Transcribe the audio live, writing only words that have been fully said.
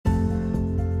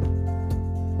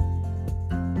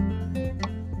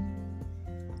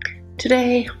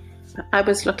Today, I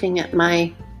was looking at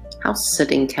my house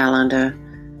sitting calendar,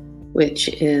 which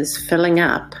is filling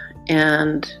up,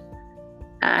 and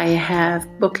I have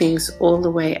bookings all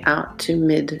the way out to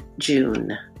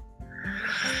mid-June.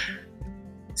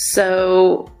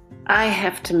 So I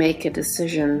have to make a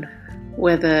decision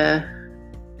whether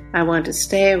I want to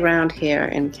stay around here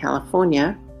in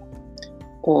California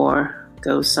or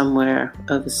go somewhere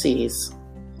overseas.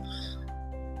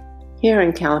 Here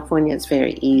in California, it's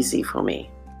very easy for me.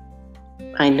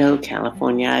 I know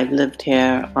California. I've lived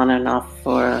here on and off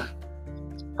for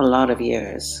a lot of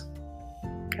years.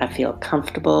 I feel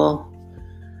comfortable.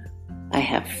 I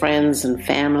have friends and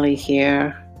family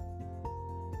here.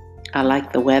 I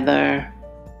like the weather.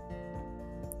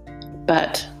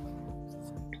 But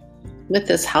with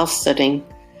this house sitting,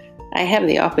 I have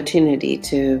the opportunity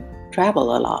to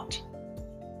travel a lot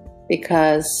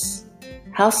because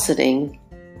house sitting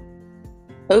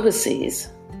overseas,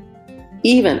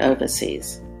 even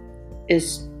overseas,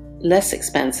 is less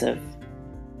expensive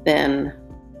than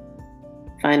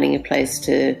finding a place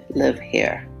to live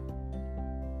here.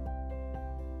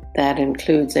 That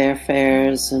includes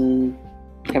airfares and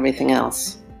everything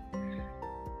else.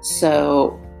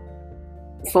 So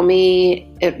for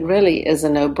me, it really is a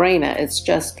no-brainer. It's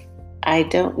just, I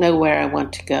don't know where I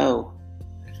want to go.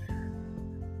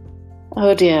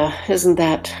 Oh dear, isn't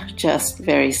that just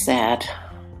very sad?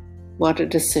 What a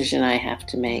decision I have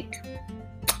to make.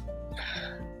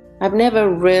 I've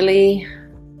never really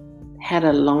had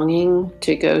a longing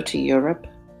to go to Europe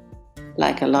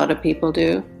like a lot of people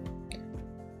do.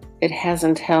 It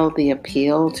hasn't held the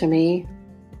appeal to me.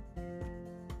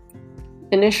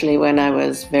 Initially, when I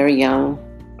was very young,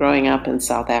 growing up in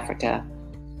South Africa,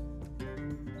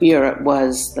 Europe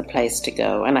was the place to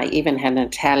go. And I even had an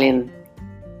Italian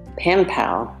pen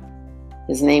pal.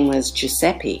 His name was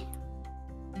Giuseppe.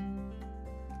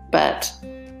 But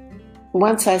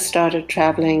once I started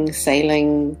traveling,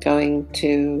 sailing, going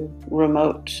to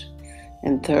remote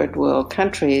and third world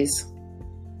countries,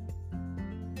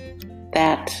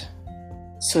 that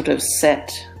sort of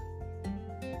set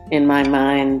in my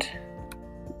mind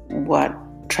what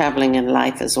traveling in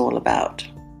life is all about.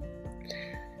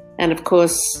 And of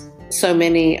course, so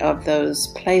many of those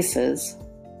places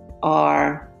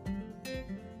are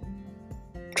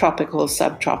tropical,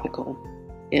 subtropical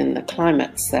in the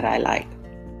climates that I like.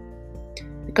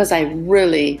 Because I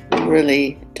really,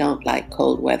 really don't like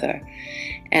cold weather.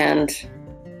 And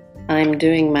I'm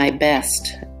doing my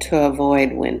best to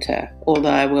avoid winter,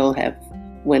 although I will have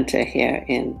winter here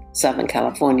in Southern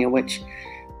California, which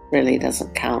really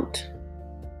doesn't count,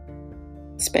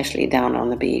 especially down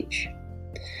on the beach.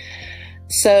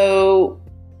 So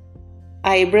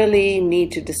I really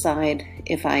need to decide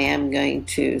if I am going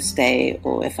to stay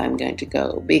or if I'm going to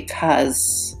go,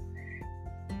 because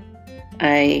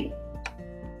I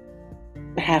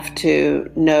have to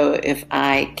know if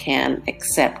I can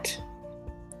accept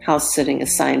house sitting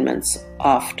assignments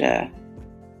after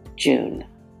June,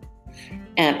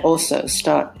 and also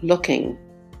start looking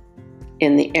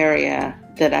in the area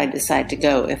that I decide to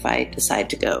go if I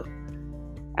decide to go.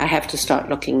 I have to start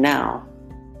looking now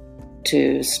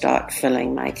to start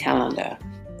filling my calendar,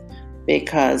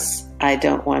 because I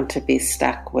don't want to be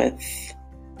stuck with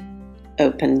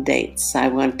open dates. I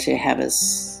want to have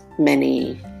as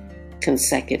many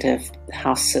consecutive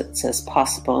house sits as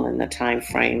possible in the time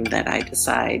frame that I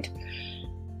decide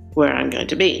where I'm going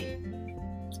to be.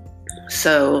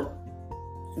 So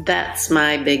that's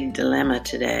my big dilemma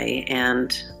today,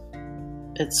 and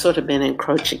it's sort of been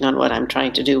encroaching on what I'm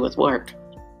trying to do with work.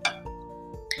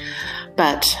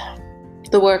 But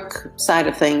the work side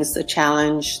of things, the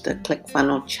challenge, the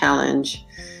ClickFunnels challenge,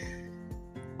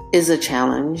 is a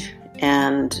challenge,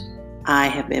 and I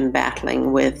have been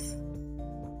battling with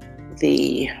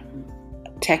the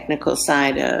technical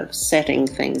side of setting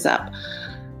things up.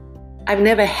 I've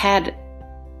never had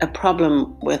a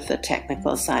problem with the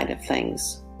technical side of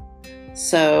things.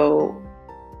 So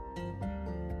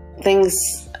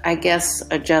things, I guess,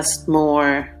 are just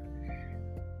more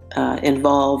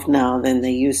involved now than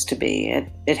they used to be.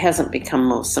 It hasn't become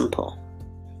more simple.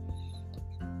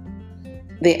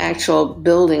 The actual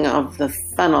building of the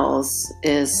funnels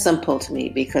is simple to me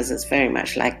because it's very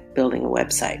much like building a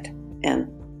website,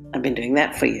 and I've been doing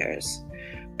that for years.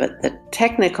 But the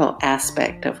technical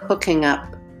aspect of hooking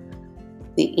up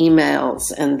the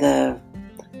emails and the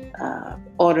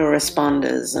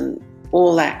autoresponders and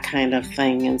all that kind of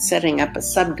thing, and setting up a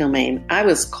subdomain. I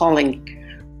was calling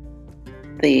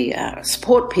the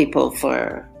support people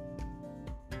for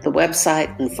the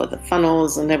website and for the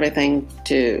funnels and everything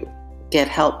to get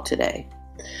help today.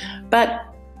 But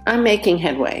I'm making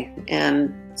headway,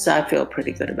 and so I feel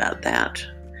pretty good about that.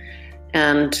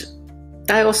 And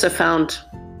I also found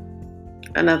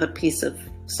another piece of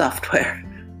software,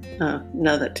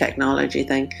 another technology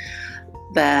thing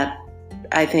that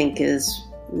I think is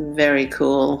very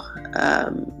cool,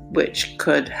 which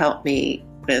could help me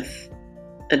with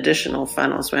additional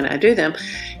funnels when I do them.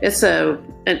 It's an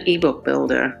ebook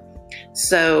builder.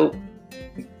 So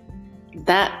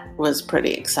that was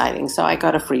pretty exciting. So I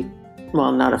got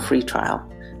not a free trial,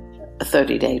 a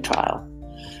 30-day trial,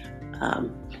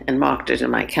 and marked it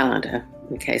in my calendar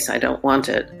in case I don't want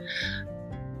it.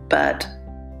 But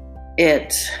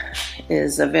it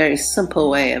is a very simple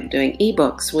way of doing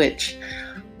ebooks, which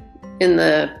in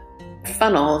the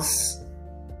funnels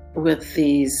with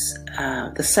these,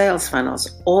 the sales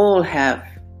funnels all have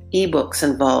ebooks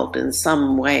involved in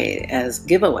some way as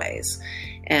giveaways.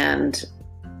 And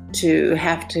to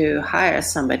have to hire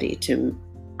somebody to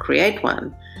create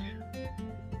one,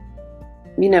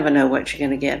 you never know what you're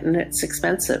going to get, and it's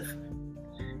expensive.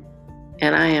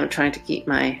 And I am trying to keep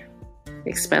my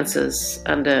expenses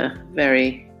under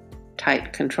very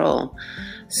tight control.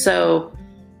 So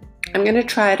I'm going to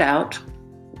try it out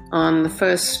on the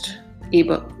first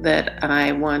ebook that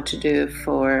I want to do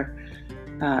for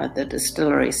the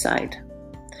distillery site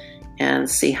and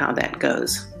see how that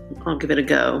goes. I'll give it a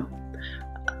go.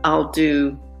 I'll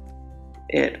do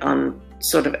it on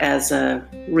sort of as a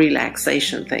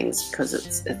relaxation things because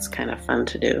it's kind of fun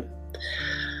to do.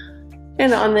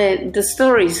 And on the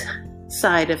distilleries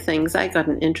side of things, I got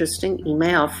an interesting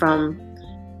email from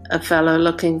a fellow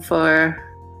looking for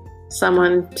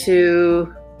someone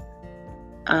to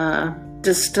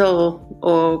distill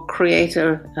or create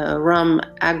a rum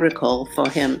agricole for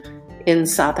him in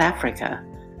South Africa,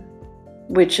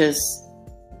 which is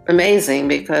amazing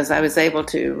because I was able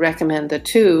to recommend the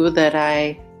two that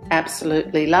I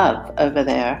absolutely love over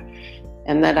there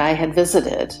and that I had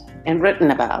visited and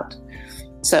written about.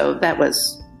 So that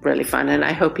was really fun, and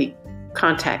I hope he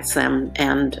contacts them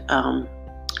and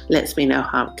lets me know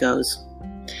how it goes.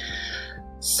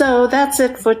 So that's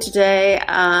it for today.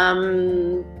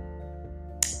 I'm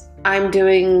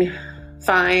doing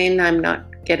fine. I'm not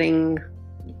getting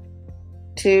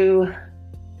too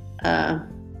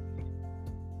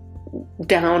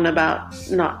down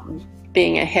about not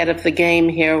being ahead of the game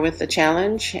here with the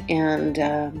challenge, and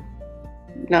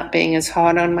not being as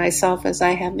hard on myself as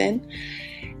I have been,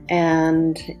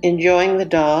 and enjoying the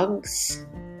dogs.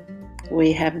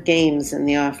 We have games in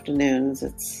the afternoons.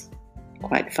 It's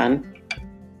quite fun,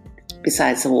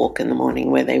 besides the walk in the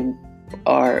morning where they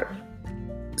are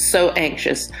so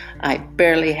anxious. I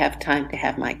barely have time to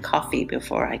have my coffee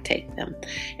before I take them,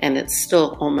 and it's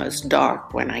still almost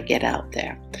dark when I get out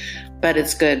there. But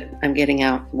it's good. I'm getting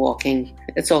out, walking.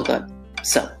 It's all good.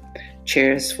 So,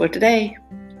 cheers for today.